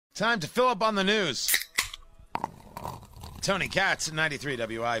Time to fill up on the news. Tony Katz, 93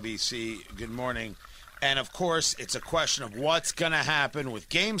 WIBC. Good morning. And, of course, it's a question of what's going to happen with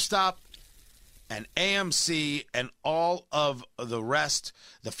GameStop and AMC and all of the rest.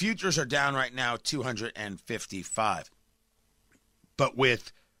 The futures are down right now, 255. But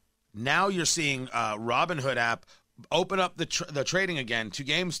with now you're seeing Robinhood app open up the trading again to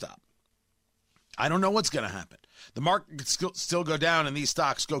GameStop. I don't know what's going to happen. The market could still go down and these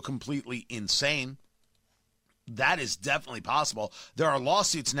stocks go completely insane. That is definitely possible. There are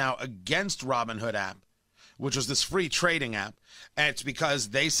lawsuits now against Robinhood app, which was this free trading app. And it's because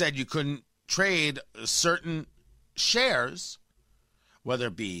they said you couldn't trade certain shares, whether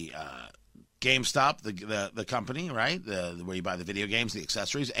it be GameStop, the company, right? Where you buy the video games, the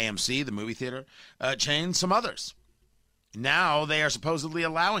accessories, AMC, the movie theater chain, some others. Now they are supposedly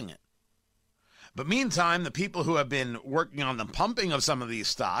allowing it. But meantime, the people who have been working on the pumping of some of these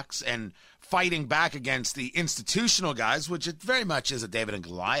stocks and fighting back against the institutional guys, which it very much is a David and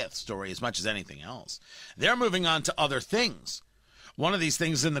Goliath story as much as anything else, they're moving on to other things. One of these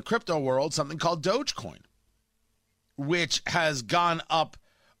things in the crypto world, something called Dogecoin, which has gone up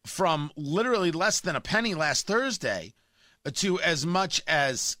from literally less than a penny last Thursday to as much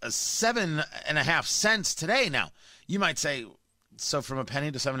as 7.5 cents today. Now, you might say, so from a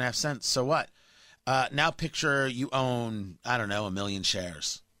penny to 7.5 cents, so what? Now picture you own, I don't know, 1 million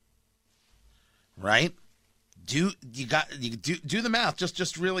shares, right? Do the math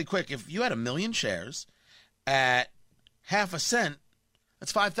just really quick. If you had 1 million shares at half a cent,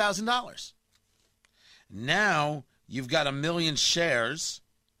 that's $5,000. Now you've got 1 million shares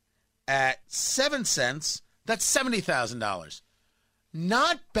at 7 cents, that's $70,000.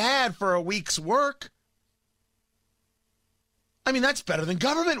 Not bad for a week's work. I mean, that's better than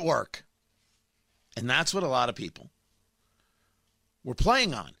government work. And that's what a lot of people were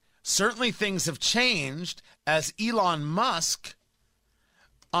playing on. Certainly things have changed as Elon Musk,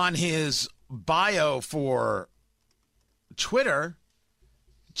 on his bio for Twitter,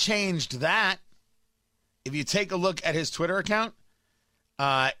 changed that. If you take a look at his Twitter account,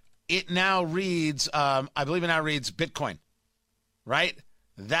 it now reads, I believe it now reads Bitcoin, right?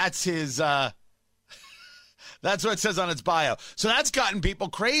 That's his, that's what it says on its bio. So that's gotten people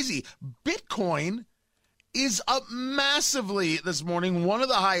crazy. Bitcoin is up massively this morning, one of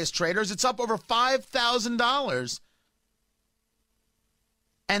the highest traders. It's up over $5,000.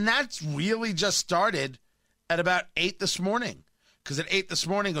 And that's really just started at about 8 this morning, because at 8 this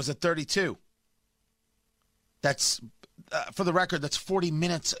morning it was at 32. That's, for the record, that's 40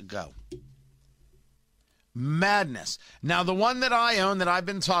 minutes ago. Madness. Now, the one that I own that I've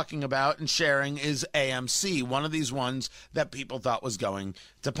been talking about and sharing is AMC, one of these ones that people thought was going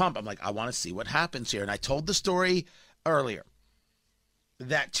to pump. I'm like, I want to see what happens here. And I told the story earlier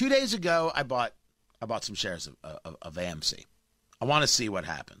that 2 days ago, I bought some shares of AMC. I want to see what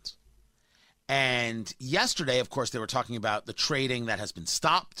happens. And yesterday, of course, they were talking about the trading that has been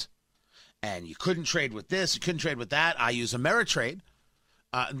stopped. And you couldn't trade with this, you couldn't trade with that. I use Ameritrade.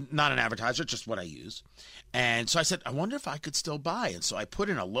 Not an advertiser, just what I use. And so I said, I wonder if I could still buy. And so I put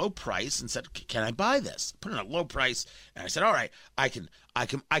in a low price and said, can I buy this? Put in a low price. And I said, all right, I can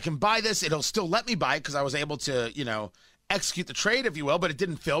buy this. It'll still let me buy it because I was able to, execute the trade, if you will, but it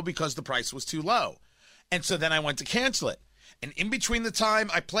didn't fill because the price was too low. And so then I went to cancel it. And in between the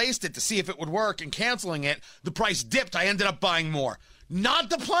time I placed it to see if it would work and canceling it, the price dipped. I ended up buying more. Not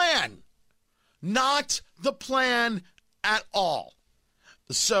the plan. Not the plan at all.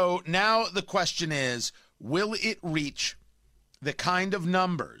 So now the question is, will it reach the kind of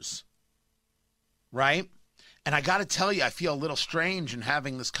numbers, right? And I got to tell you, I feel a little strange in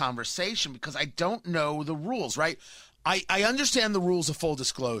having this conversation because I don't know the rules, right? I understand the rules of full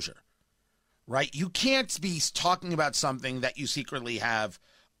disclosure, right? You can't be talking about something that you secretly have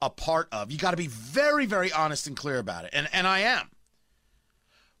a part of. You got to be very, very honest and clear about it. And I am.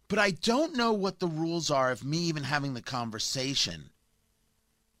 But I don't know what the rules are of me even having the conversation,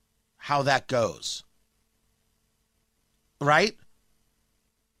 how that goes. Right?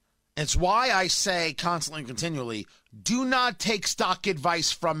 It's why I say constantly and continually, do not take stock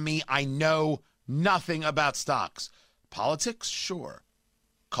advice from me. I know nothing about stocks. Politics? Sure.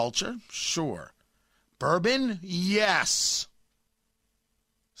 Culture? Sure. Bourbon? Yes.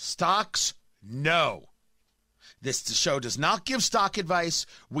 Stocks? No. This show does not give stock advice.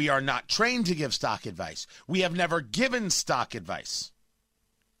 We are not trained to give stock advice. We have never given stock advice.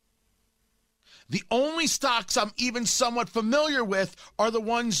 The only stocks I'm even somewhat familiar with are the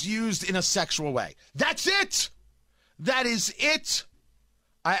ones used in a sexual way. That's it. That is it.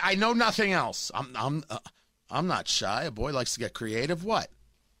 I know nothing else. I'm not shy. A boy likes to get creative. What?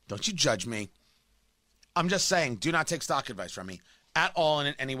 Don't you judge me. I'm just saying, do not take stock advice from me at all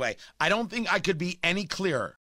in any way. I don't think I could be any clearer.